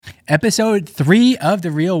Episode 3 of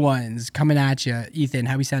The Real Ones coming at you. Ethan,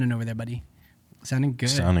 how we sounding over there, buddy? Sounding good.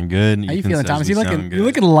 Sounding good. How you feeling, Thomas? You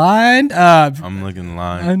looking lined up. I'm looking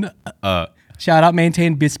lined up. Shout out,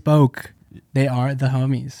 Maintain Bespoke. They are the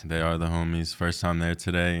homies. They are the homies. First time there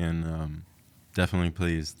today, and definitely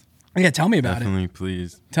pleased. Yeah, tell me about Definitely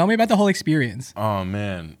pleased. Tell me about the whole experience. Oh,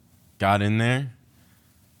 man. Got in there.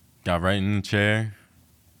 Got right in the chair.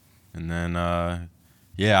 And then, I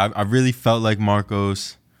really felt like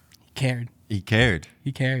Marcos. Cared. He cared.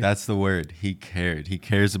 He cared. That's the word. He cared. He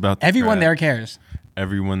cares about the Everyone crowd. there cares.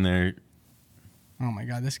 Everyone there. Oh, my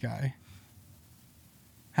God, this guy.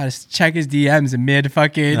 Had to check his DMs mid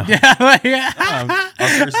fucking. No. Our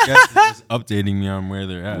first guest is just updating me on where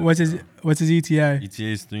they're at. What's his ETA? ETA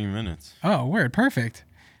is 3 minutes. Oh, word, perfect.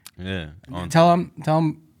 Yeah. Tell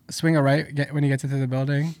him swing a right when he gets into the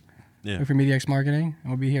building. Yeah. Look for MediaX Marketing,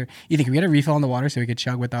 and we'll be here. Ethan, can we get a refill on the water so we could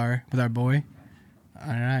chug with our boy? All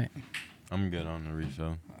right. I'm good on the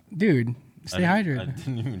refill. Dude, stay hydrated. I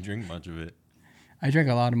didn't even drink much of it. I drank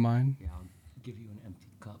a lot of mine. Yeah, I'll give you an empty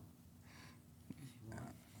cup.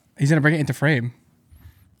 He's gonna bring it into frame.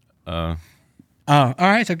 Oh, all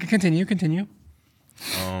right. So continue.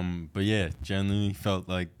 But yeah,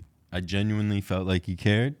 I genuinely felt like he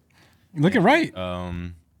cared. You're looking right.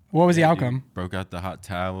 What was the outcome? Broke out the hot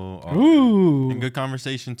towel. Ooh. And good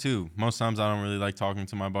conversation too. Most times I don't really like talking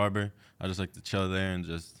to my barber. I just like to chill there and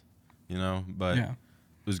just, but Yeah.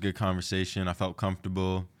 it was good conversation. I felt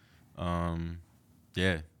comfortable.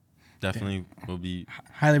 Definitely will be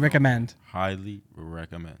Highly recommend. highly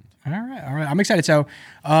recommend. All right. I'm excited. So,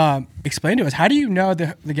 explain to us, how do you know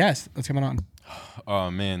the guest that's coming on?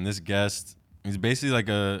 Oh man, this guest, he's basically like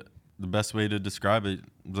the best way to describe it,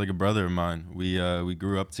 was like a brother of mine. We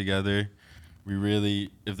grew up together. We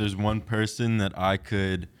really, if there's one person that I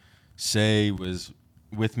could say was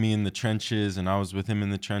with me in the trenches and I was with him in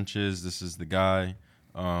the trenches, this is the guy.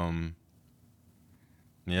 In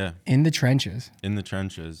the trenches. In the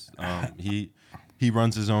trenches. He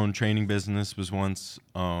runs his own training business, was once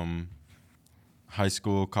high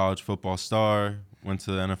school, college football star, went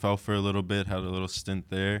to the NFL for a little bit, had a little stint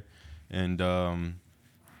there, and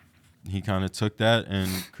he kind of took that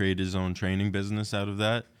and created his own training business out of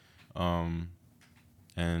that,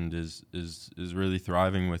 and is really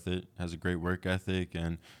thriving with it, has a great work ethic,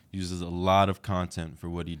 and uses a lot of content for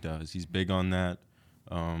what he does. He's big on that.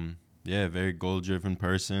 Very goal-driven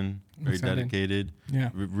person, very dedicated. Yeah.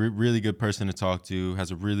 Really good person to talk to,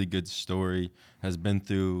 has a really good story, has been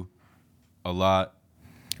through a lot.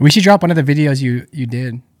 We should drop one of the videos you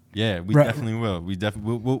did. Yeah, we definitely will.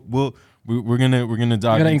 We're gonna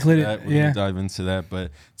dive into that. We're gonna dive into that.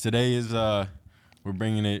 But today is we're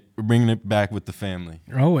bringing it back with the family.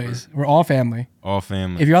 Always. We're all family. All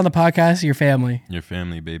family. If you're on the podcast, you're family. Your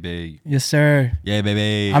family, baby. Yes, sir. Yeah,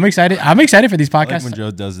 baby. I'm excited for these podcasts. I like when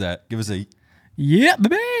Joe does that. Give us a yeah,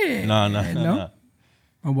 baby. No.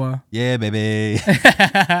 Oh, what? Yeah, baby.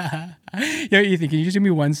 Yo, Ethan, can you just do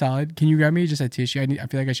me one solid? Can you grab me just a tissue? I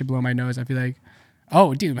feel like I should blow my nose. I feel like,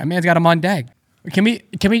 oh, dude, my man's got him on deck. Can you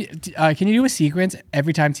do a sequence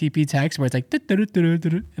every time TP texts where it's like,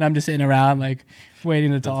 and I'm just sitting around like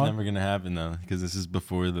waiting to talk? That's never gonna happen though, because this is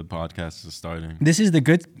before the podcast is starting. This is the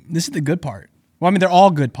good part. Well, I mean, they're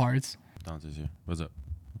all good parts. Dontae's here. What's up?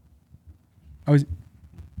 All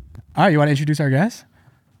right, you want to introduce our guest?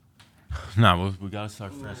 Nah, we gotta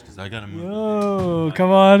start fresh because I gotta move. Yo, come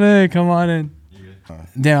on in.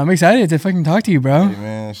 Damn, I'm excited to fucking talk to you, bro. Hey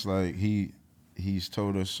man, it's like he's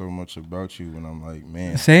told us so much about you, and I'm like,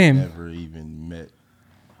 man, same. Never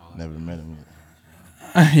met him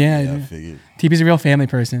yet. Yeah, I figured. TP's a real family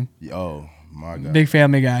person. Oh my God, big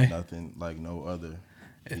family guy. Nothing like no other.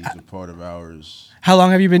 He's a part of ours. How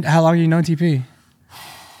long have you known TP?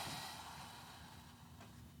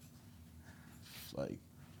 Like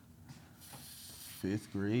fifth,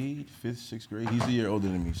 sixth grade. He's a year older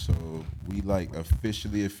than me, so we like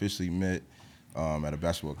officially met at a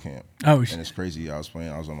basketball camp. Oh, and it's crazy. I was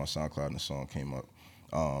on my SoundCloud and the song came up,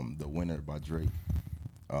 "The Winner" by Drake.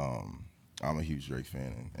 I'm a huge Drake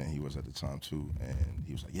fan, and he was at the time too. And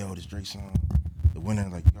he was like, "Yo, this Drake song, The Winner,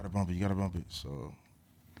 like you gotta bump it." So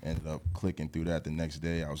ended up clicking through that the next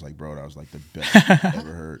day. I was like, bro, that was like the best I've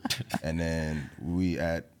ever heard. And then we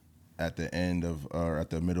at the end of or at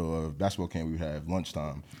the middle of basketball camp, we would have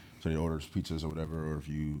lunchtime. So they order pizzas or whatever, or if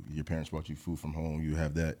your parents brought you food from home, you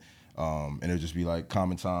have that. And it would just be like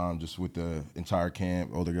common time just with the entire camp,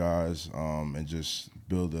 older guys, and just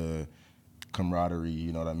build a camaraderie,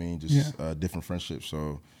 you know what I mean? Just different friendships.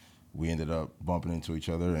 So we ended up bumping into each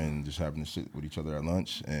other and just having to sit with each other at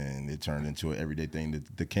lunch, and it turned into an everyday thing.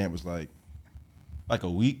 The camp was like a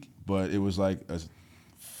week, but it was like a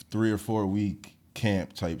 3 or 4 week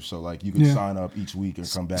camp type. So like you could sign up each week and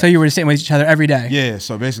come back. So you were sitting with each other every day. Yeah.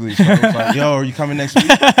 So basically, so it was like, yo, are you coming next week?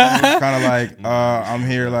 And it was kind of like, I'm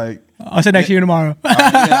here. Like I'll sit next to you tomorrow.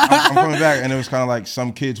 I'm coming back, and it was kind of like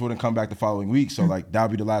some kids wouldn't come back the following week. So like that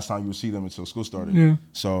would be the last time you would see them until school started. Yeah.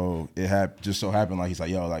 So it had just so happened like he's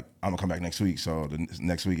like, yo, like I'm gonna come back next week. So the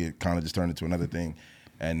next week it kind of just turned into another thing.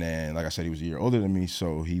 And then like I said, he was a year older than me,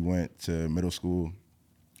 so he went to middle school,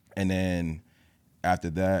 and then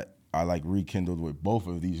after that, I like rekindled with both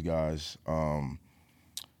of these guys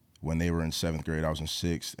when they were in 7th grade. I was in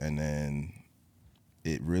 6th, and then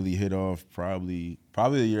it really hit off probably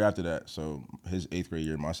the year after that. So his 8th grade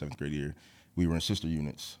year, my 7th grade year, we were in sister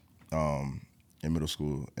units in middle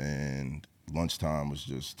school, and lunchtime was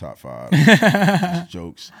just top 5, just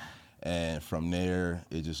jokes. And from there,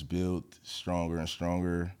 it just built stronger and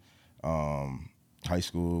stronger. High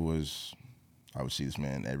school was, I would see this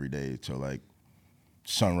man every day till like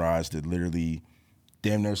sunrise to literally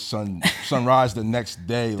damn near sunrise the next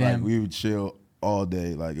day. Damn. Like we would chill all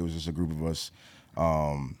day. Like it was just a group of us.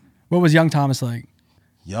 What was young Thomas like?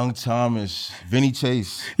 Young Thomas, Vinny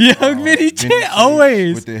Chase. Young Vinny Chase,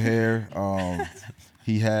 always. With the hair.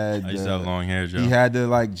 He had I used to have long hair, Joe. He had the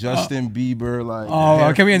like Justin Bieber like.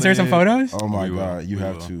 Oh, can we insert some photos? Oh my We will. God, you We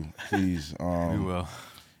have will. to, please. We will.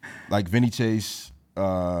 Like Vinny Chase,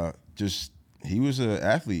 just he was an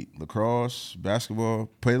athlete, lacrosse, basketball,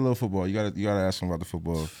 played a little football. You gotta ask him about the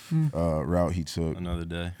football route he took. Another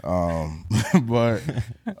day. But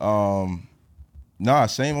nah,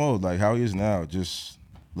 same old like how he is now, just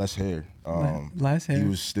less hair. Less hair. He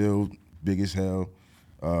was still big as hell.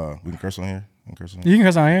 We can curse on here. You can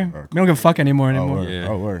cuss on here. We don't give a fuck anymore. Oh, word. Yeah.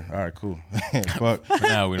 Oh, word. All right, cool. Fuck. But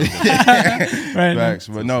now we don't get Right. Facts.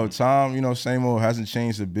 But no, Tom, same old, hasn't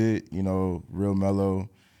changed a bit, real mellow,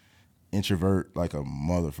 introvert like a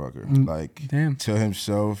motherfucker. Like, Damn. to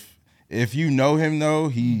himself. If you know him, though,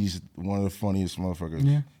 he's one of the funniest motherfuckers.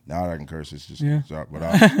 Yeah. Now that I can curse, it's just but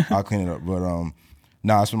I'll clean it up. But,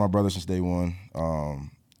 nah, it's been my brother since day one.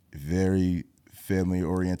 Very family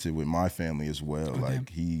oriented with my family as well. Like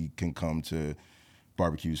he can come to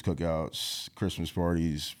barbecues, cookouts, Christmas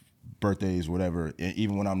parties, birthdays, whatever,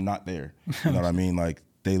 even when I'm not there. You know what I mean? Like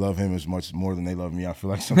they love him as much more than they love me. I feel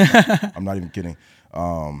like sometimes. I'm not even kidding.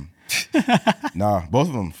 Nah, both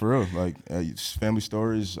of them for real. Like family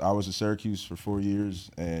stories. I was at Syracuse for 4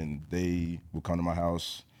 years, and they would come to my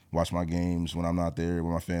house, watch my games when I'm not there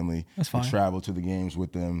with my family. That's fine. Would travel to the games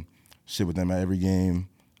with them, sit with them at every game.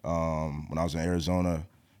 When I was in Arizona,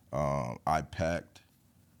 I packed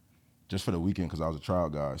just for the weekend because I was a trial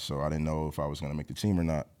guy, so I didn't know if I was going to make the team or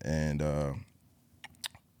not. And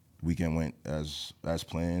weekend went as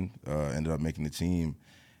planned. Ended up making the team,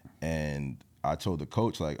 and I told the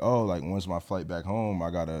coach when's my flight back home? I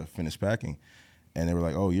gotta finish packing, and they were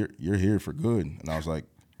like, oh, you're here for good. And I was like,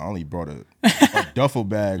 I only brought a duffel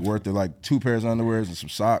bag worth of like 2 pairs of underwears and some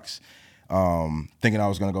socks. Thinking I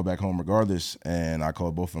was gonna go back home regardless, and I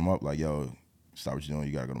called both of them up like, yo, stop what you're doing,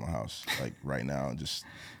 you gotta go to my house like right now and just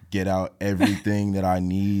get out everything that I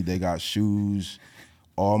need. They got shoes,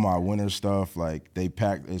 all my winter stuff, like they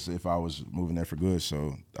packed as if I was moving there for good,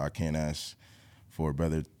 so I can't ask for a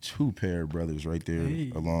better 2 pair of brothers right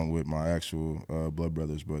there, along with my actual blood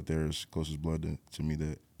brothers, but they're as closest blood to me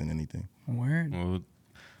than anything. Word. Well,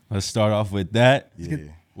 let's start off with that. Yeah.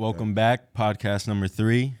 Welcome back, podcast number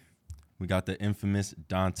 3. We got the infamous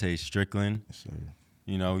Dontae Strickland. Yes, sir.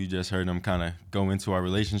 You just heard him kind of go into our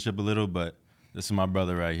relationship a little, but this is my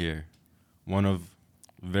brother right here. One of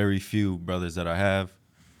very few brothers that I have.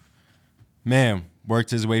 Man,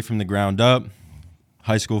 worked his way from the ground up.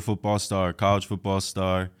 High school football star, college football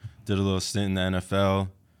star. Did a little stint in the NFL.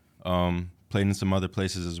 Played in some other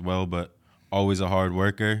places as well, but always a hard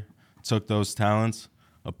worker. Took those talents,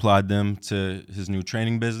 applied them to his new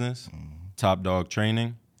training business, Top Dog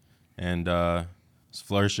Training. And is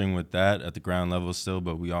flourishing with that at the ground level still,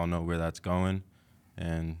 but we all know where that's going.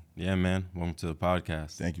 And yeah, man, welcome to the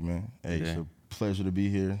podcast. Thank you, man. Hey, It's a pleasure to be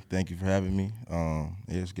here. Thank you for having me.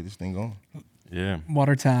 Let's get this thing going. Yeah.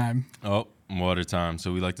 Water time. Oh, water time.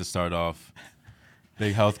 So we like to start off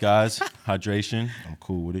big health guys, hydration. I'm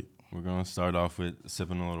cool with it. We're going to start off with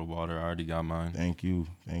sipping a little water. I already got mine. Thank you.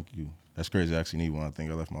 That's crazy. I actually need one. I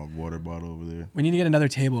think I left my water bottle over there. We need to get another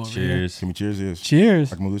table over here. Cheers. Can we cheers this?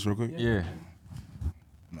 Cheers. I can move this real quick? Yeah.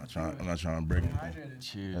 I'm not trying to break anything.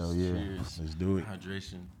 Cheers. Hell yeah. Cheers. Let's do it.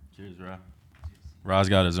 Hydration. Cheers, Rob. Roz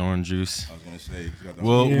got his orange juice. I was gonna say he's got the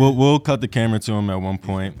We'll cut the camera to him at one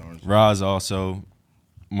point. Roz also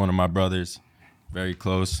one of my brothers, very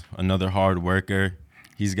close. Another hard worker.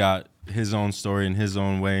 He's got his own story in his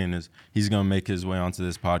own way, and he's gonna make his way onto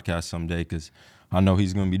this podcast someday because I know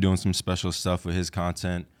he's going to be doing some special stuff with his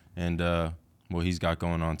content and what he's got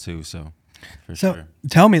going on too. So, for sure.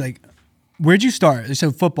 Tell me, like, where'd you start?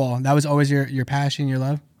 So football, that was always your passion, your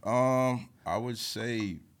love? I would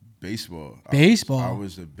say baseball. Baseball? I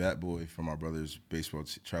was a bat boy for my brother's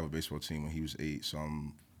travel baseball team when he was 8. So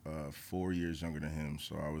I'm 4 years younger than him.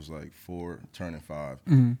 So I was like 4, turning 5.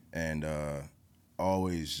 And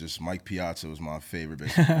always just Mike Piazza was my favorite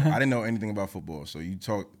baseball player. I didn't know anything about football. So you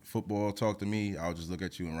talk to me, I would just look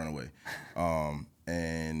at you and run away.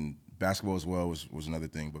 And basketball as well was another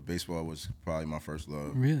thing. But baseball was probably my first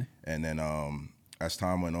love. Really? And then as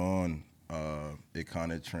time went on, it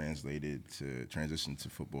kind of transitioned to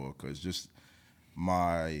football because just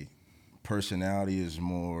my personality is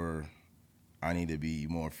more, I need to be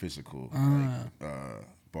more physical,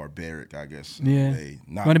 barbaric, I guess. Yeah. You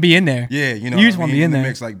want to be in there. Yeah, you know. You just want to be in there.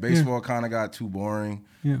 Mix. Like baseball kind of got too boring.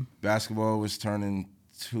 Yeah. Basketball was turning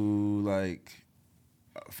to like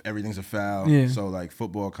everything's a foul. Yeah. So like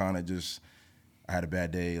football kind of just, I had a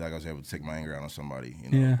bad day, like I was able to take my anger out on somebody, you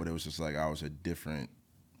know. Yeah. But it was just like I was a different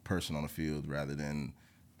person on the field rather than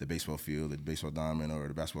the baseball field, the baseball diamond, or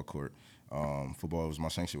the basketball court. Football was my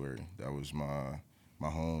sanctuary. That was my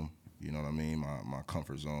home. You know what I mean? My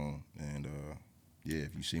comfort zone. And yeah,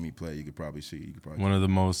 if you see me play, you could probably see. One of the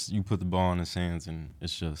most, you put the ball in his hands and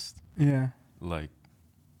it's just like,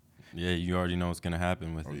 yeah, you already know what's gonna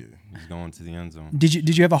happen with it. Yeah. He's going to the end zone.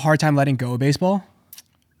 Did you have a hard time letting go of baseball?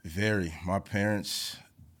 Very. My parents.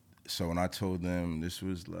 So when I told them this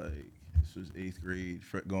was 8th grade,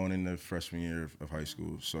 going into freshman year of high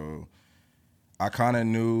school. So I kind of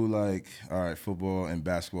knew like, all right, football and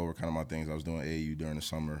basketball were kind of my things. I was doing AAU during the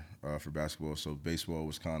summer for basketball. So baseball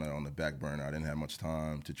was kind of on the back burner. I didn't have much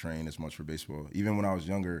time to train as much for baseball. Even when I was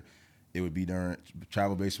younger, it would be during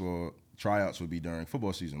travel baseball. Tryouts would be during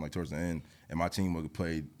football season, like towards the end, and my team would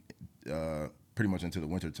play pretty much into the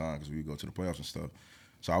winter time because we would go to the playoffs and stuff.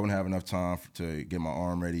 So I wouldn't have enough time to get my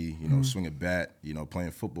arm ready, you know, swing a bat, you know,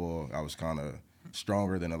 playing football. I was kind of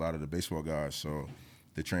stronger than a lot of the baseball guys, so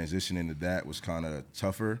the transition into that was kind of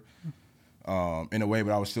tougher in a way,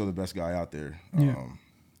 but I was still the best guy out there.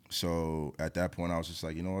 So at that point, I was just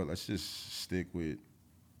like, you know what, let's just stick with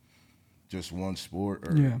just one sport,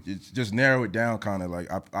 or just narrow it down. Kind of like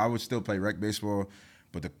I would still play rec baseball,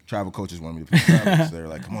 but the travel coaches wanted me to play travel. So they were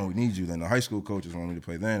like, "Come on, we need you." Then the high school coaches wanted me to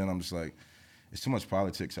play then, and I'm just like, it's too much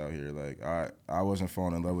politics out here. Like I wasn't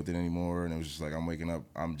falling in love with it anymore, and it was just like I'm waking up,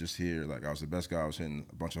 I'm just here. Like I was the best guy. I was hitting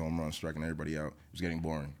a bunch of home runs, striking everybody out. It was getting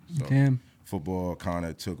boring. So football kind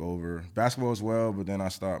of took over. Basketball as well, but then I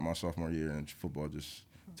stopped my sophomore year, and football just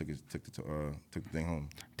took the thing home.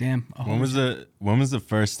 Damn. When was the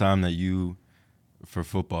first time that you, for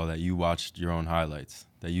football, that you watched your own highlights?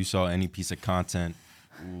 That you saw any piece of content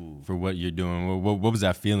for what you're doing? What was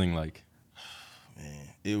that feeling like? Man,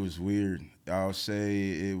 it was weird. I'll say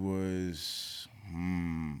it was.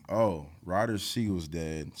 Ryder Siegel's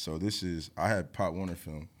dead. So I had Pop Warner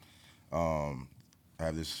film. I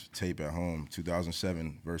have this tape at home,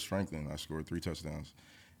 2007 versus Franklin. I scored 3 touchdowns.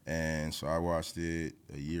 And so I watched it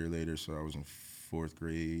a year later, so I was in 4th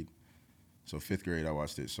grade. So 5th grade, I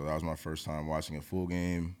watched it. So that was my first time watching a full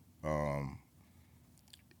game.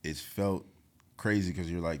 It felt crazy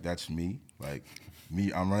because you're like, that's me. Like,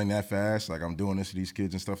 me, I'm running that fast. Like, I'm doing this to these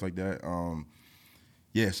kids and stuff like that.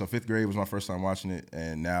 So 5th grade was my first time watching it.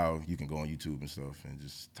 And now you can go on YouTube and stuff and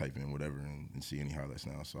just type in whatever and see any highlights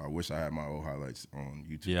now. So I wish I had my old highlights on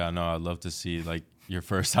YouTube. Yeah, I know. I'd love to see, like, your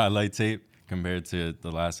first highlight tape compared to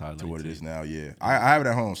the last highlight to what tape. It is now. Yeah, I have it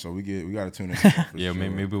at home, so we got to tune in. Yeah, sure.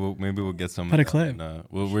 maybe we'll get some. Put a clip. And,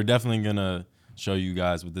 we're definitely gonna show you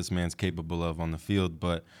guys what this man's capable of on the field.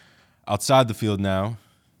 But outside the field now,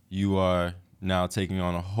 you are now taking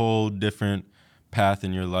on a whole different path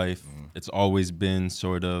in your life. It's always been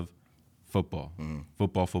sort of football,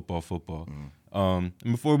 football. And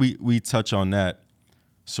before we touch on that,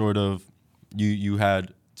 sort of, you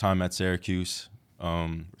had time at Syracuse. For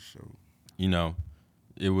sure. You know,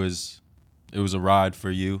 it was a ride for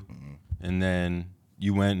you, and then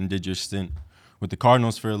you went and did your stint with the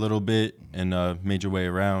Cardinals for a little bit and made your way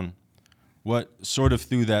around. What sort of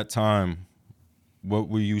through that time, what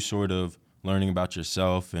were you sort of learning about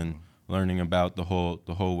yourself and learning about the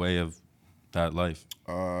whole way of that life?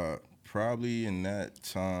 Probably in that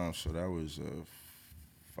time, so that was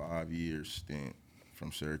a 5-year stint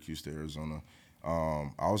from Syracuse to Arizona.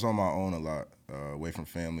 I was on my own a lot, away from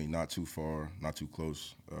family, not too far, not too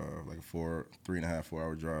close, like a 3.5,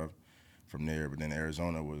 4-hour drive from there. But then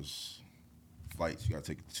Arizona was flights. You got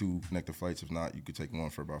to take 2 connected flights. If not, you could take one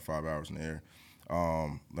for about 5 hours in the air.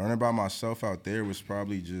 Learning about myself out there was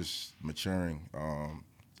probably just maturing.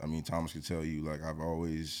 I mean, Thomas could tell you, like, I've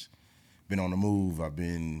always been on the move. I've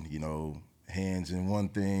been, hands in one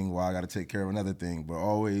thing while I got to take care of another thing, but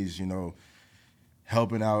always,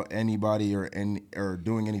 helping out anybody or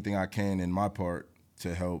doing anything I can in my part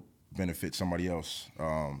to help benefit somebody else.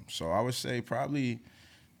 So I would say probably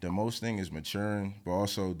the most thing is maturing, but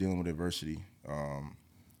also dealing with adversity.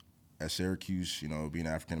 At Syracuse, being an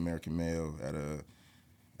African American male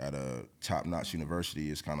at a top-notch university,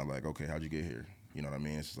 it's kind of like, okay, how'd you get here? You know what I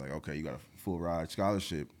mean? It's like, okay, you got a full ride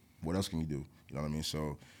scholarship. What else can you do? You know what I mean?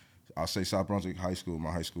 So I'll say South Brunswick High School,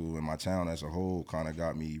 my high school, and my town as a whole kind of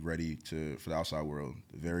got me ready for the outside world.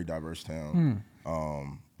 A very diverse town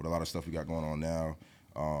with a lot of stuff we got going on now.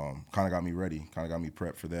 Kind of got me ready, kind of got me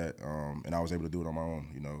prepped for that. And I was able to do it on my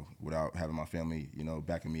own, without having my family,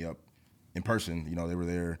 backing me up in person. They were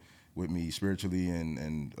there with me spiritually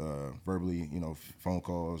and verbally, phone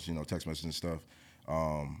calls, text messages and stuff.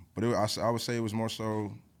 But I would say it was more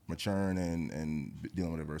so maturing and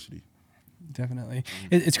dealing with adversity. Definitely.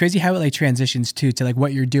 It's crazy how it like transitions to like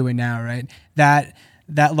what you're doing now, right? That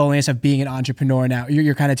loneliness of being an entrepreneur now,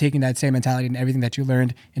 you're kind of taking that same mentality and everything that you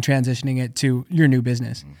learned and transitioning it to your new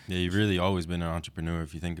business. Yeah, you've really always been an entrepreneur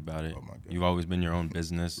if you think about it. Oh my God. You've always been your own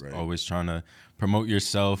business, Right. always trying to promote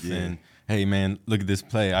yourself Yeah. and, hey, man, look at this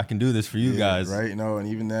play. I can do this for you guys. Right? And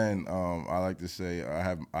even then, I like to say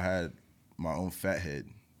I had my own fat head.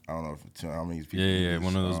 I don't know how many people. Yeah, do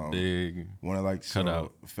one this. of those big One of like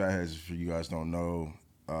cutout. fat heads, for you guys don't know,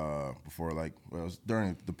 before it was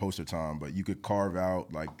during the poster time, but you could carve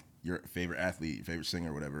out like your favorite athlete, your favorite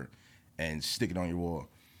singer, whatever, and stick it on your wall.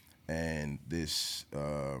 And this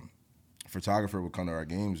photographer would come to our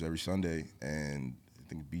games every Sunday, and I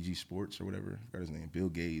think BG Sports or whatever, I forgot his name, Bill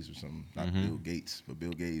Gaze or something, not Bill Gates, but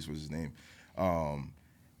Bill Gaze was his name.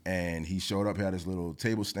 And he showed up, had his little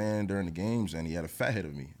table stand during the games, and he had a fat head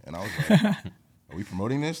of me. And I was like, are we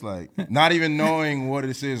promoting this? Like, not even knowing what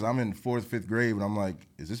this is. I'm in 4th, 5th grade, but I'm like,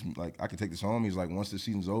 is this, like, I can take this home? He's like, once the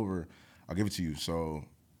season's over, I'll give it to you. So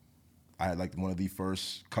I had, like, one of the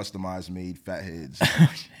first customized made fat heads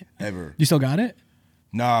ever. You still got it?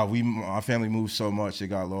 Nah, my family moved so much, it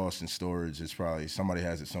got lost in storage. It's probably, somebody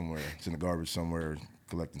has it somewhere. It's in the garbage somewhere,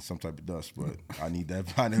 collecting some type of dust, but I need that.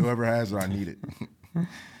 Whoever has it, I need it.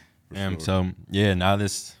 Damn. Sure. So yeah, now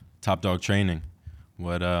this Top Dog training.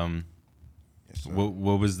 What Yes, sir.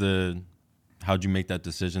 what was how'd you make that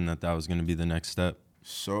decision that was going to be the next step?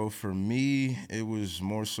 So for me, it was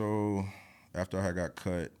more so after I got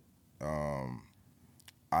cut,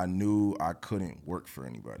 I knew I couldn't work for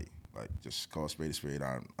anybody. Like, just call a spade a spade.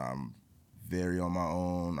 I'm very on my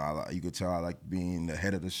own. You could tell I like being the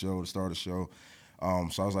head of the show, the star of the show.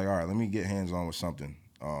 So I was like, all right, let me get hands-on with something.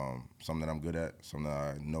 Something that I'm good at, something that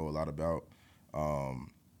I know a lot about.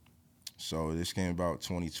 So this came about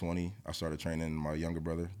 2020. I started training my younger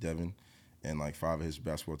brother, Devin, and like 5 of his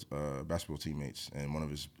basketball teammates and one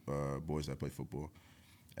of his boys that play football.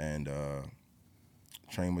 And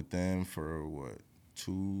trained with them for,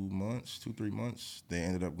 3 months. They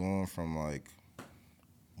ended up going from like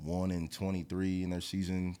 1-23 in their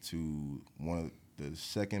season to one of the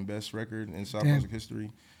second best record in South Brunswick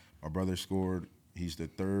history. My brother scored. He's the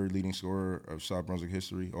 3rd leading scorer of South Brunswick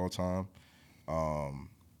history all time. And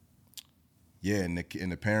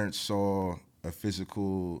the parents saw a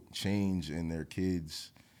physical change in their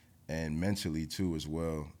kids and mentally too as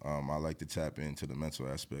well. I like to tap into the mental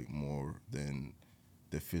aspect more than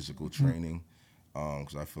the physical training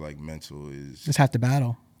because I feel like mental Just have to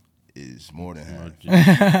battle. is more than half.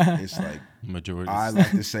 It's like, Majority. I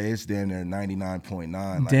like to say it's damn near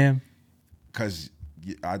 99.9. Like, Damn. because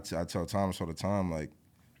I tell Thomas all the time, like,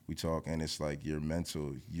 we talk, and it's like your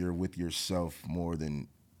mental, you're with yourself more than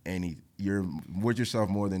you're with yourself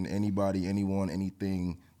more than anybody, anyone,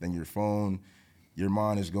 anything, than your phone. Your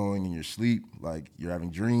mind is going in your sleep, like you're having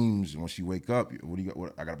dreams, and once you wake up, what do you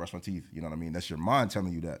got? I gotta brush my teeth. You know what I mean? That's your mind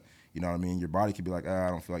telling you that. You know what I mean? Your body could be like, I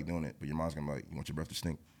don't feel like doing it, but your mind's gonna be like, you want your breath to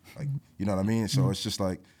stink, like, you know what I mean? So it's just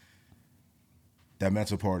like that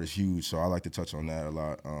mental part is huge. So I like to touch on that a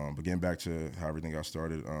lot. But getting back to how everything got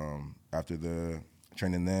started, after the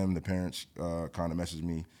training them, the parents kind of messaged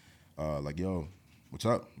me like, yo, what's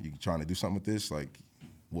up? You trying to do something with this? Like,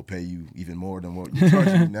 we'll pay you even more than what you're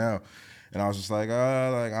charging me now. And I was just like,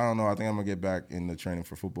 I don't know. I think I'm gonna get back into training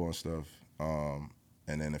for football and stuff.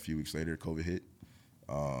 And then a few weeks later, COVID hit.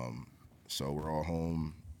 So we're all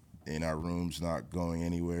home in our rooms, not going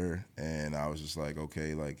anywhere. And I was just like,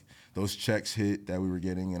 okay, like those checks hit that we were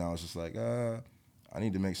getting, and I was just like, I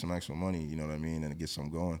need to make some actual money, you know what I mean, and get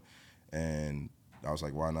something going. And I was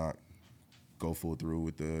like, why not go full through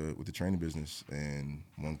with the training business? And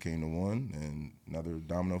one came to one, and another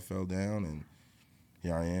domino fell down, and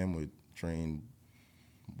here I am with trained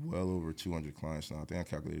well over 200 clients now. I think I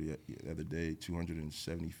calculated the other day,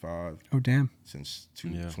 275 Oh, damn. since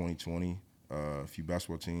 2020. A few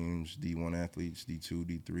basketball teams, D1 athletes, D2,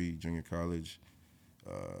 D3, junior college,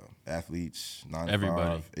 athletes, 9 to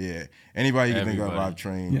Everybody. 5. Yeah, anybody you can think of, Everybody. I've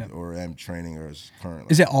trained or am training or is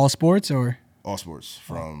currently. Is it all sports or? All sports,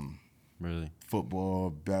 from Really? football,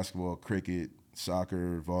 basketball, cricket,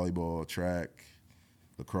 soccer, volleyball, track,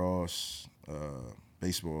 lacrosse,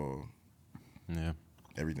 baseball, Yeah.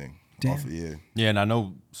 everything. Damn. Yeah. Yeah, and I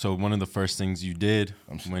know. So one of the first things you did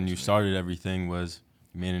I'm when you started everything was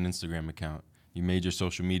you made an Instagram account. You made your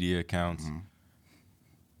social media accounts.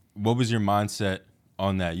 What was your mindset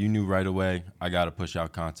on that? You knew right away, I got to push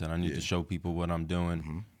out content. I need to show people what I'm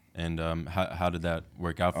doing. And how did that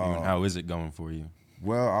work out for you, and how is it going for you?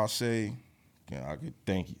 Well, I'll say, I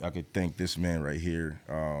could thank this man right here.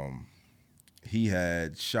 He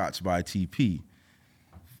had shots by TP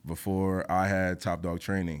before I had Top Dog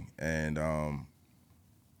Training, and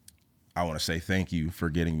I want to say thank you for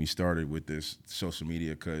getting me started with this social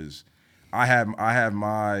media, because I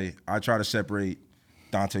try to separate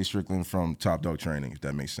Dontae Strickland from Top Dog Training, if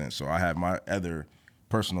that makes sense. So I have my other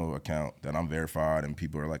personal account that I'm verified, and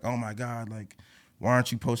people are like, oh my God, like, why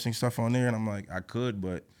aren't you posting stuff on there? And I'm like, I could,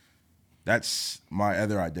 but that's my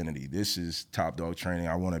other identity. This is Top Dog Training.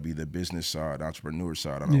 I want to be the business side, entrepreneur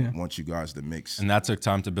side. I don't want you guys to mix. And that took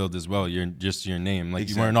time to build as well. You're just your name. Like,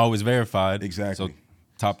 Exactly. you weren't always verified. Exactly. So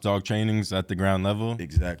Top Dog Training's at the ground level.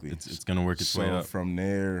 Exactly. It's gonna work its way up. From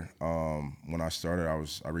there, when I started,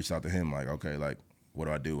 I reached out to him like, okay, like, what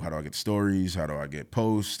do I do? How do I get stories? How do I get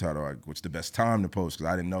posts? What's the best time to post?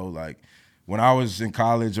 Because I didn't know, like, when I was in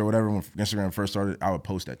college or whatever, when Instagram first started, I would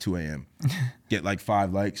post at 2 a.m., get like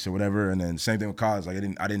 5 likes or whatever, and then same thing with college. Like,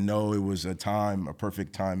 I didn't know it was a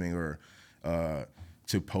perfect timing or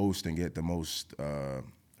to post and get the most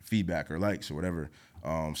feedback or likes or whatever.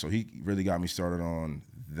 So he really got me started on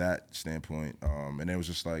that standpoint, and it was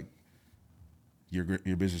just like, your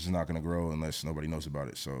business is not going to grow unless nobody knows about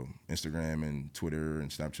it. So Instagram and Twitter and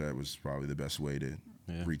Snapchat was probably the best way to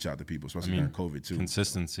reach out to people, especially during COVID too.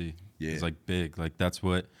 Consistency is like big. Like that's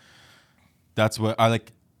what I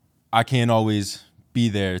like. I can't always be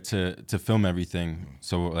there to film everything.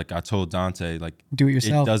 So like I told Dontae, like, Do it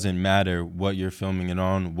yourself. It doesn't matter what you're filming it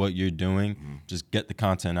on, what you're doing. Just get the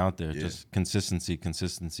content out there. Just consistency.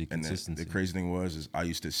 And the crazy thing is I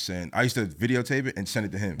used to videotape it and send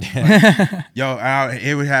it to him. Like,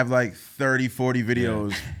 it would have like 30, 40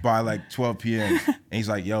 videos by like 12 p.m. And he's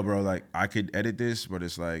like, yo, bro, like, I could edit this, but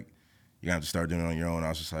it's like, you're gonna have to start doing it on your own. I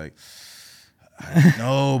was just like,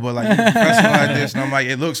 no, but like, you're professional at this, and I'm like,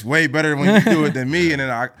 it looks way better when you do it than me. And then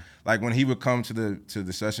I, like, when he would come to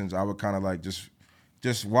the sessions, I would kind of like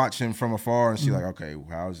just watch him from afar and see like, okay,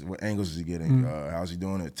 what angles is he getting? How's he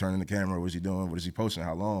doing it? Turning the camera, what's he doing? What is he posting?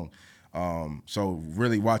 How long? So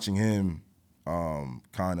really watching him,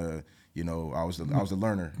 kind of, you know, I was the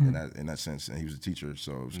learner in that sense, and he was a teacher.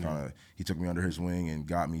 So it was kind of, he took me under his wing and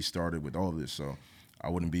got me started with all of this. So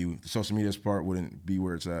the social media part wouldn't be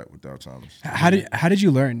where it's at without Thomas. How did you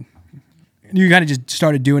learn? You kind of just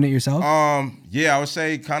started doing it yourself? Yeah, I would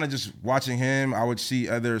say kind of just watching him. I would see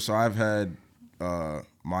so I've had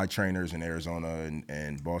my trainers in Arizona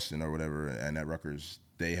and Boston or whatever, and at Rutgers,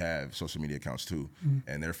 they have social media accounts too,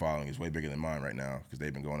 and their following is way bigger than mine right now because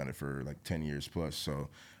they've been going at it for like 10 years plus. So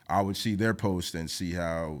I would see their posts and see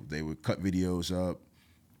how they would cut videos up,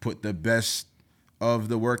 put the best of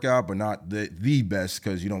the workout, but not the best,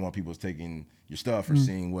 because you don't want people taking your stuff or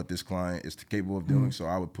seeing what this client is capable of doing. So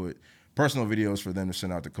I would put personal videos for them to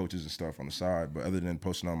send out to coaches and stuff on the side. But other than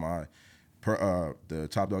posting on my the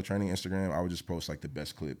Top Dog Training Instagram, I would just post like the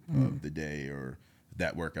best clip of the day or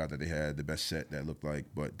that workout that they had, the best set that looked like,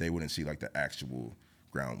 but they wouldn't see like the actual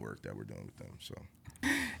groundwork that we're doing with them. So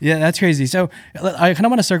yeah, that's crazy. So I kind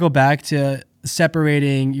of want to circle back to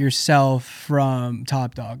separating yourself from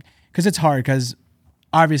Top Dog, because it's hard, because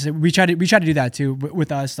obviously we try to do that too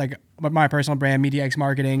with us, like my personal brand, Media X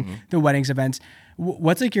Marketing, the weddings events.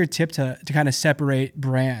 What's like your tip to kind of separate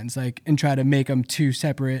brands, like, and try to make them two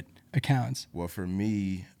separate accounts? Well, for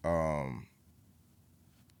me, I'm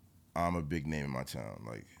a big name in my town.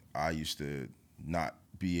 Like, I used to not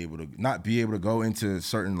be able to go into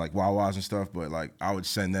certain like Wawas and stuff, but like I would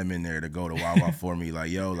send them in there to go to Wawa for me.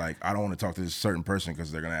 Like, yo, like, I don't want to talk to this certain person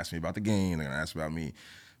because they're gonna ask me about the game, they're gonna ask about me,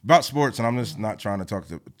 about sports, and I'm just not trying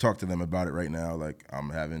to talk to them about it right now. Like, I'm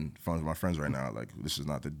having fun with my friends right now. Like, this is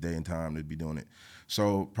not the day and time to be doing it.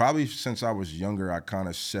 So probably since I was younger, I kind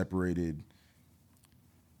of separated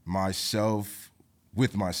myself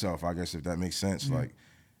with myself, I guess, if that makes sense. Like,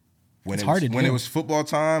 when It's it hard was, to when do. it was football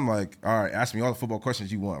time, like, all right, ask me all the football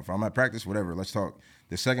questions you want. If I'm at practice, whatever, let's talk.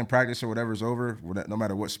 The second practice or whatever is over, no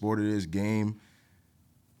matter what sport it is, game,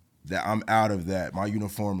 that I'm out of that. My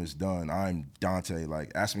uniform is done. I'm Dontae.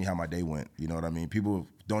 Like, ask me how my day went. You know what I mean? People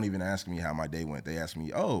don't even ask me how my day went. They ask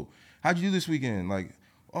me, oh, how'd you do this weekend? Like,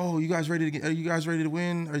 oh, you guys ready to get? Are you guys ready to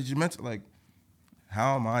win? Are you meant to, like,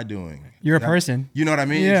 how am I doing? You're a person. You know what I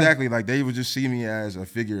mean? Yeah. Exactly. Like, they would just see me as a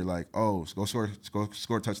figure. Like, oh, go score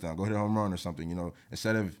a touchdown, go hit a home run or something. You know,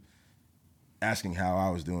 instead of asking how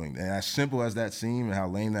I was doing. And as simple as that seemed and how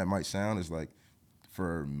lame that might sound, is like,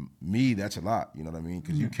 for me, that's a lot. You know what I mean?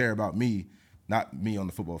 Because you care about me, not me on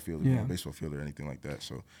the football field or Yeah. baseball field or anything like that.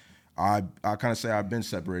 So I kind of say I've been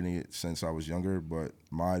separating it since I was younger, but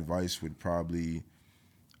my advice would probably,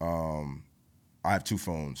 I have 2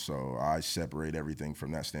 phones, so I separate everything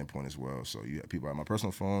from that standpoint as well. So you have people have my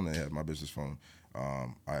personal phone, they have my business phone. I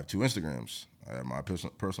have 2 Instagrams. I have my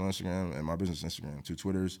personal Instagram and my business Instagram, 2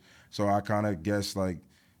 Twitters. So I kind of guess, like,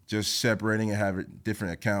 just separating and having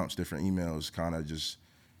different accounts, different emails, kind of just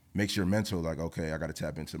makes your mental like, okay, I got to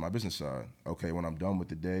tap into my business side. Okay, when I'm done with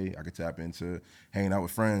the day, I can tap into hanging out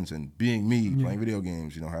with friends and being me, playing video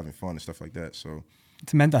games, you know, having fun and stuff like that. So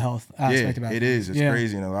It's a mental health aspect about it is. It's Yeah.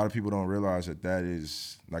 crazy, and a lot of people don't realize that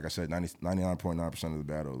is, like I said, 99.9% of the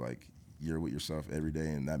battle. Like, you're with yourself every day,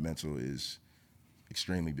 and that mental is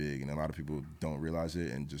extremely big, and a lot of people don't realize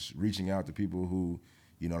it. And just reaching out to people who,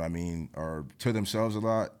 you know what I mean, are to themselves a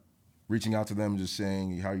lot, reaching out to them, just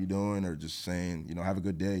saying, how you doing, or just saying, you know, have a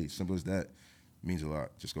good day, simple as that, means a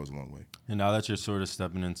lot, just goes a long way. And now that you're sort of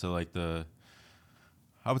stepping into like the,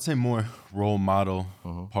 I would say, more role model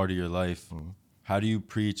part of your life, how do you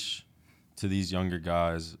preach to these younger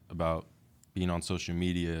guys about being on social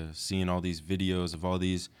media, seeing all these videos of all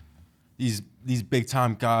these big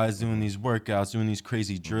time guys doing these workouts, doing these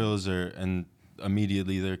crazy drills, and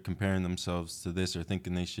immediately they're comparing themselves to this or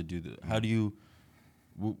thinking they should do that? How do you,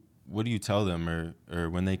 what do you tell them, or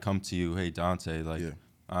when they come to you, hey, Dontae, like,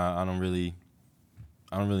 I don't really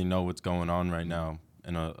know what's going on right now,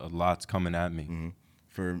 and a lot's coming at me.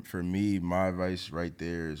 For me, my advice right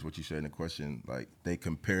there is what you said in the question. Like, they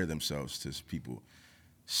compare themselves to people.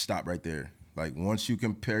 Stop right there. Like, once you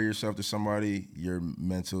compare yourself to somebody, your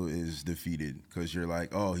mental is defeated, because you're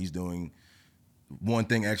like, oh, he's doing one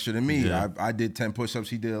thing extra than me. Yeah. I did 10 push-ups,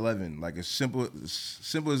 he did 11. Like, as simple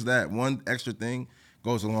as that. One extra thing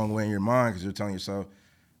goes a long way in your mind, because you're telling yourself,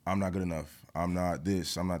 I'm not good enough. I'm not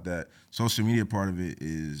this. I'm not that. Social media part of it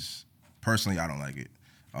is, personally, I don't like it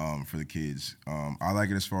for the kids. I like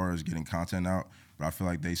it as far as getting content out, but I feel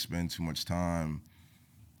like they spend too much time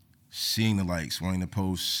seeing the likes, wanting to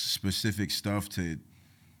post specific stuff to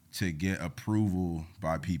get approval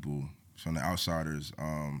by people, from the outsiders.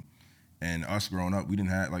 And us growing up, we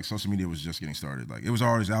didn't have, like, social media was just getting started. Like, it was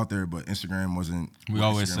always out there, but Instagram wasn't. We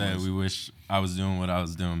always say we wish I was doing what I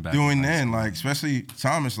was doing back doing in high then, school. like, especially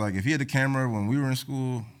Thomas, like, if he had the camera when we were in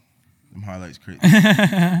school, them highlights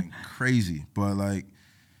crazy. But, like,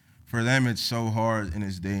 for them, it's so hard in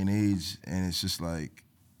this day and age, and it's just like,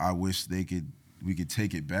 I wish we could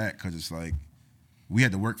take it back, because it's like, we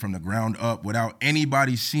had to work from the ground up without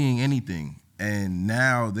anybody seeing anything, and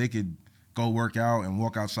now they could go work out and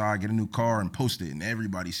walk outside, get a new car, and post it, and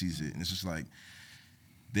everybody sees it. And it's just like,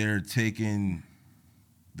 they're taking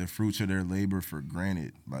the fruits of their labor for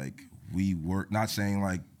granted. Like, we work, not saying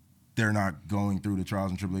like they're not going through the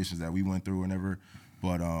trials and tribulations that we went through whenever,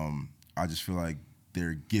 but I just feel like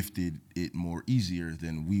they're gifted it more easier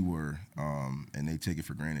than we were, and they take it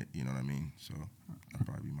for granted, you know what I mean? So that'd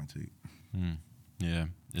probably be my take. Yeah,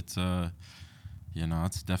 it's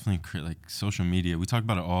it's definitely like social media. We talk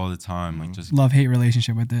about it all the time, like just Love-hate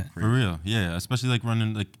relationship with it. for real. Yeah, especially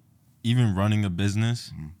like even running a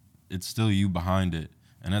business, it's still you behind it.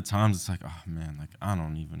 And at times it's like, oh man, like I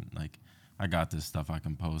don't even, like, I got this stuff I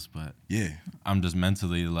can post, but Yeah, I'm just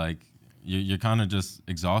mentally like, you're kind of just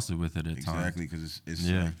exhausted with it at times. exactly, because it's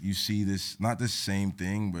Yeah. like, you see this, not the same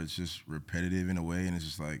thing, but it's just repetitive in a way, and it's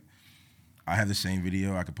just like, I have the same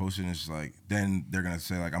video, I could post it, and it's just like, then they're gonna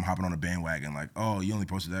say like, I'm hopping on a bandwagon, like, oh, you only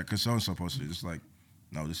posted that because so-and-so posted it. It's like,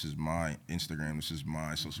 no, this is my Instagram, this is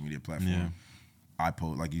my social media platform. Yeah. I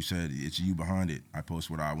post, like you said, it's you behind it. I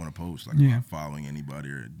post what I want to post. Like, Yeah. I'm not following anybody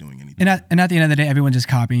or doing anything. And at the end of the day, everyone's just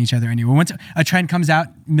copying each other anyway. Once a trend comes out,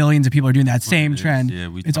 millions of people are doing that same It is. trend. Yeah,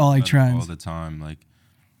 we it's talk all like about it all trends. the time. Like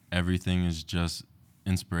everything is just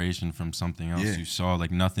inspiration from something else Yeah. you saw.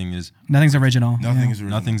 Like nothing's Nothing's original. Nothing Yeah. is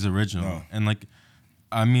original. Nothing's original. No. And like,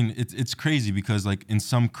 I mean, it's crazy because like in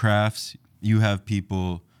some crafts, you have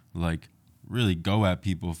people like really go at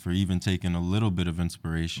people for even taking a little bit of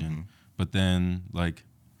inspiration. But then like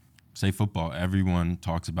say football, everyone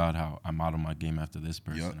talks about how I model my game after this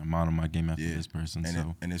person. Yup. I model my game after this person.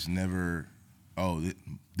 And it's never,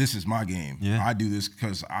 this is my game. Yeah. I do this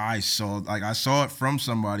because I saw it from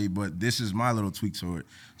somebody, but this is my little tweak to it.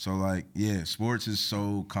 So like, yeah, sports is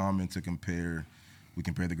so common to compare. We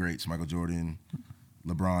compare the greats, Michael Jordan,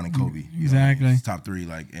 LeBron, and Kobe. Exactly. It's top three.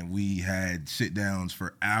 Like, and we had sit downs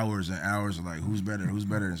for hours and hours of like, who's better? And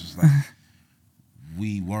it's just like,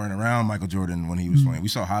 we weren't around Michael Jordan when he was playing. We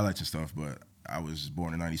saw highlights and stuff, but I was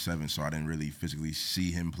born in '97, so I didn't really physically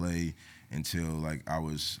see him play until like I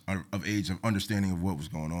was of age of understanding of what was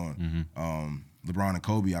going on. LeBron and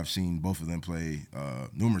Kobe, I've seen both of them play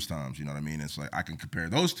numerous times. You know what I mean? It's like I can compare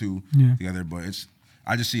those two together, but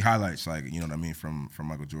I just see highlights, like, you know what I mean, from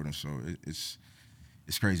Michael Jordan. So it's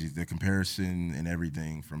crazy, the comparison and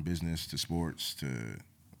everything from business to sports to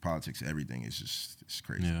politics, everything is just it's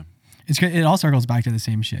crazy. Yeah. It all circles back to the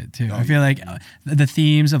same shit too. I feel like the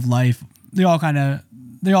themes of life, they all kind of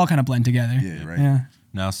blend together. Yeah, right. Yeah.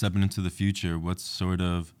 Now stepping into the future, where's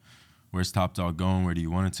Top Dog going? Where do you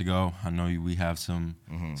want it to go? I know we have some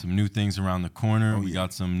new things around the corner. We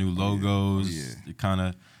got some new logos. Kind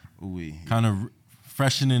of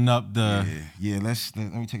freshening up the. Yeah. Let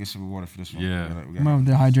me take a sip of water for this one. Yeah. I'm gonna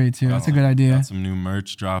dehydrate too. That's a good idea. Got some new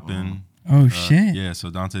merch dropping. Oh shit. Yeah,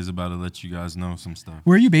 so Dontae's about to let you guys know some stuff.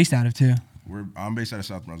 Where are you based out of too? I'm based out of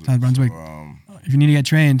South Brunswick. South Brunswick. So, If you need to get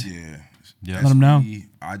trained, Yeah. let them know.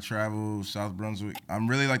 I travel South Brunswick. I'm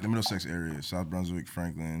really like the Middlesex area. South Brunswick,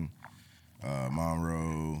 Franklin,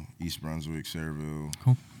 Monroe, East Brunswick, Sayreville,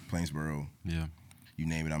 Cool. Plainsboro. Yeah. You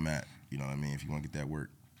name it, I'm at. You know what I mean? If you want to get that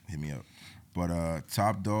work, hit me up. But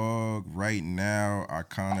Top Dog, right now,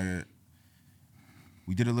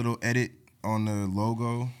 we did a little edit on the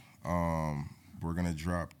logo. We're gonna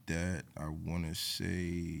drop that. I want to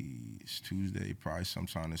say it's Tuesday, probably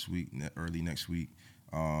sometime this week, early next week.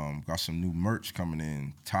 Got some new merch coming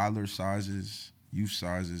in, toddler sizes, youth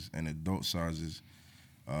sizes, and adult sizes.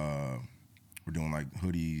 We're doing like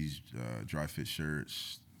hoodies, dry fit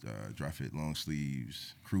shirts, dry fit long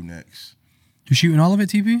sleeves, crew necks. You're shooting all of it,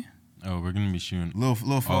 TP? Oh, we're gonna be shooting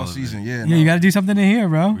Little fall season, yeah. Yeah, you got to do something in here,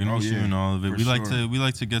 bro. We're gonna be shooting all of it. for We like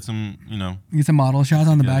sure. to get some, Get some model shots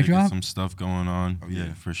on the get backdrop. some stuff going on. Oh, yeah,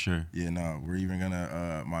 yeah. for sure. Yeah, no, we're even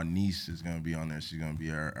gonna. My niece is gonna be on there. She's gonna be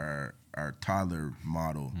our toddler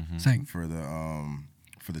model Sick. for the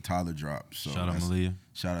toddler drop. So Shout out Malia.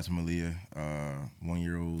 Shout out to Malia,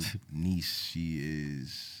 1-year-old niece.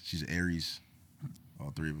 She's Aries. All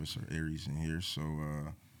three of us are Aries in here. So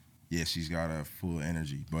yeah, she's got a full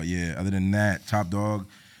energy. But yeah, other than that, Top Dog,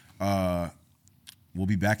 we'll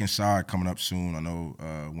be back inside coming up soon. I know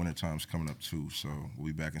wintertime's coming up too, so we'll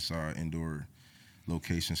be back inside. Indoor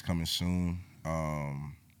locations coming soon.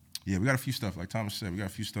 Yeah, we got a few stuff, like Thomas said, we got a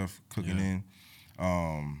few stuff cooking in.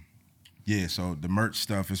 Yeah, so the merch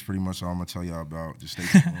stuff is pretty much all I'm gonna tell y'all about. Just stay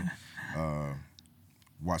tuned.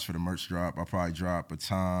 Watch for the merch drop. I'll probably drop a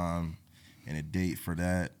time and a date for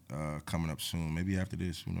that coming up soon. Maybe after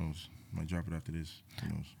this, who knows? Might drop it after this, who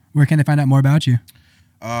knows? Where can they find out more about you?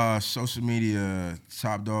 Social media,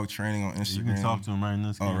 Top Dog Training on Instagram. You can talk to him right in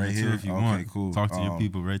this game right here? if you Okay, want. cool. Talk to your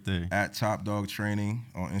people right there. At Top Dog Training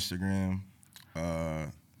on Instagram.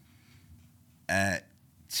 At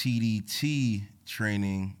TDT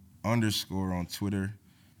Training _ on Twitter.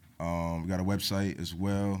 We got a website as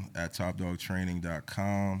well at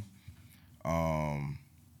topdogtraining.com.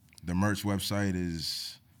 The merch website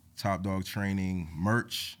is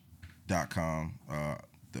topdogtrainingmerch.com.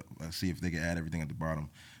 Let's see if they can add everything at the bottom.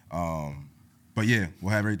 But yeah,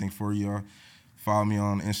 we'll have everything for y'all. Follow me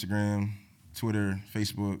on Instagram, Twitter,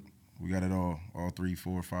 Facebook. We got it all 3,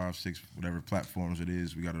 4, 5, 6, whatever platforms it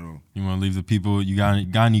is. We got it all. You want to leave the people? You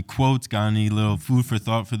got any quotes? Got any little food for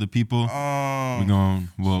thought for the people?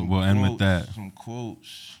 We'll end with that. Some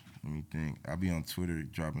quotes. Let me think. I'll be on Twitter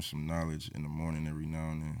dropping some knowledge in the morning every now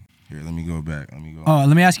and then. Here, let me go back. Oh,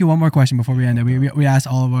 let me ask you one more question before we end it. We asked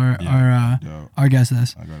all of our guests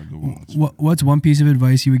this. I got a good one. What's one piece of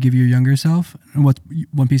advice you would give your younger self, and what's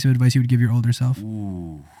one piece of advice you would give your older self?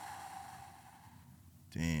 Ooh.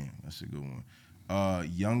 Damn, that's a good one.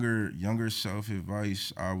 Younger self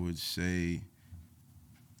advice, I would say,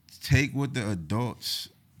 take what the adults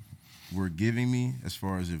were giving me as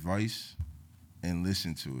far as advice and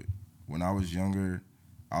listen to it. When I was younger,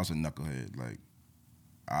 I was a knucklehead. Like,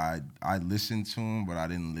 I listened to them, but I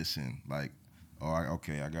didn't listen. Like, I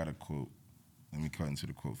got a quote. Let me cut into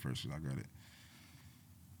the quote first. I got it.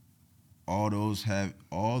 All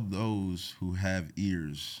those who have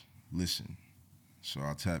ears, listen. So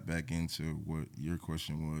I'll tap back into what your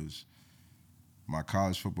question was. my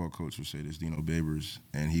college football coach would say this, Dino Babers,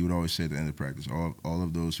 and he would always say at the end of practice, all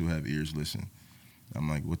of those who have ears listen. I'm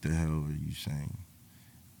like, what the hell are you saying?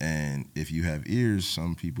 And if you have ears,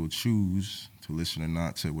 some people choose to listen or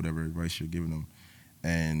not to whatever advice you're giving them.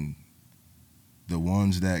 And the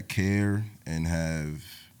ones that care and have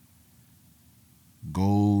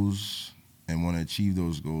goals and want to achieve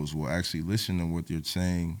those goals will actually listen to what you're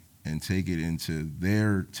saying and take it into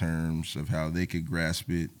their terms of how they could grasp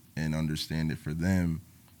it and understand it for them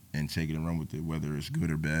and take it and run with it, whether it's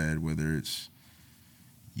good or bad, whether it's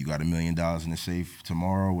you got $1 million in the safe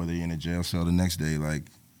tomorrow, whether you're in a jail cell the next day. Like,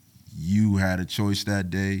 you had a choice that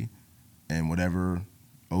day, and whatever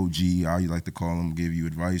OG, how you like to call them, give you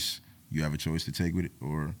advice, you have a choice to take with it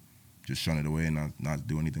or just shun it away and not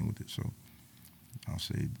do anything with it. So I'll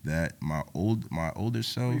say that. My older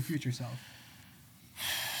self. Or your future self.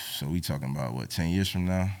 So we talking about, what, 10 years from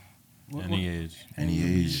now? Any age. Any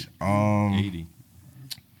age. 80.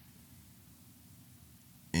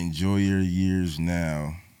 Enjoy your years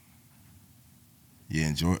now.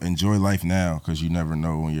 Yeah, enjoy life now, because you never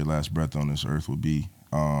know when your last breath on this earth will be.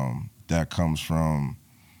 That comes from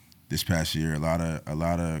this past year. A lot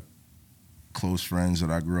of close friends that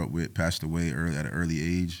I grew up with passed away at an early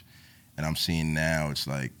age, and I'm seeing now it's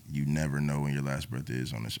like you never know when your last breath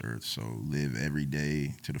is on this earth. So live every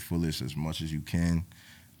day to the fullest as much as you can.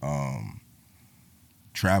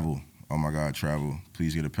 Travel. Oh my God, travel.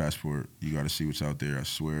 Please get a passport. You got to see what's out there. I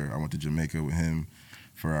swear. I went to Jamaica with him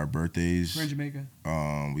for our birthdays. We're in Jamaica.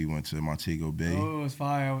 We went to Montego Bay. Oh, it was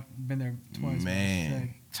fire. I've been there twice.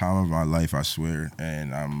 Man, time of my life, I swear.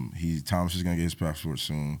 And Thomas is gonna get his passport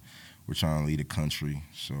soon. We're trying to leave the country,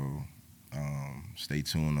 so stay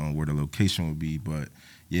tuned on where the location will be. But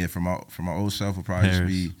yeah, for my old self, will probably just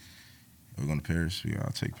be we're going to Paris. Yeah,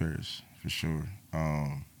 I'll take Paris for sure.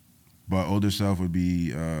 But older self would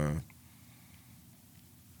be live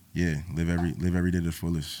every day to the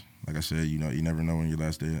fullest. Like I said, you never know when your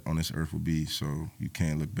last day on this earth will be, so you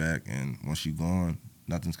can't look back. And once you're gone,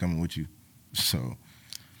 nothing's coming with you. So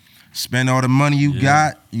spend all the money you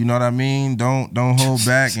got. You know what I mean? Don't hold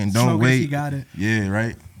back and don't Smoke wait. If you got it. Yeah,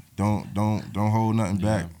 right. Don't hold nothing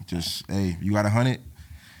back. Just you got $100.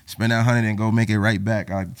 Spend that $100 and go make it right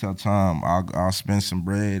back. I like to tell Tom, I'll spend some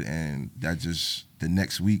bread, and that just the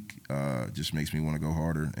next week just makes me want to go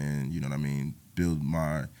harder, and you know what I mean, build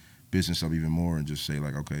my business up even more, and just say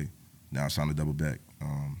like, okay, now it's time to double back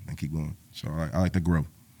and keep going. So I like to grow.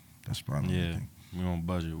 That's probably my thing. We don't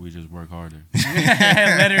budget. We just work harder.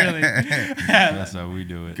 Literally. That's how we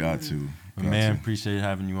do it. Got to. But man, appreciate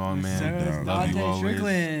having you on, man. Sir, Love you Dontae always.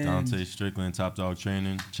 Strickland. Dontae Strickland, Top Dog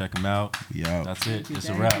Training. Check him out. We out. That's it. It's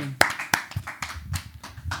a Thank wrap. you.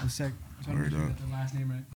 I'm sick. I'm trying to Word make sure I up. get the last name right.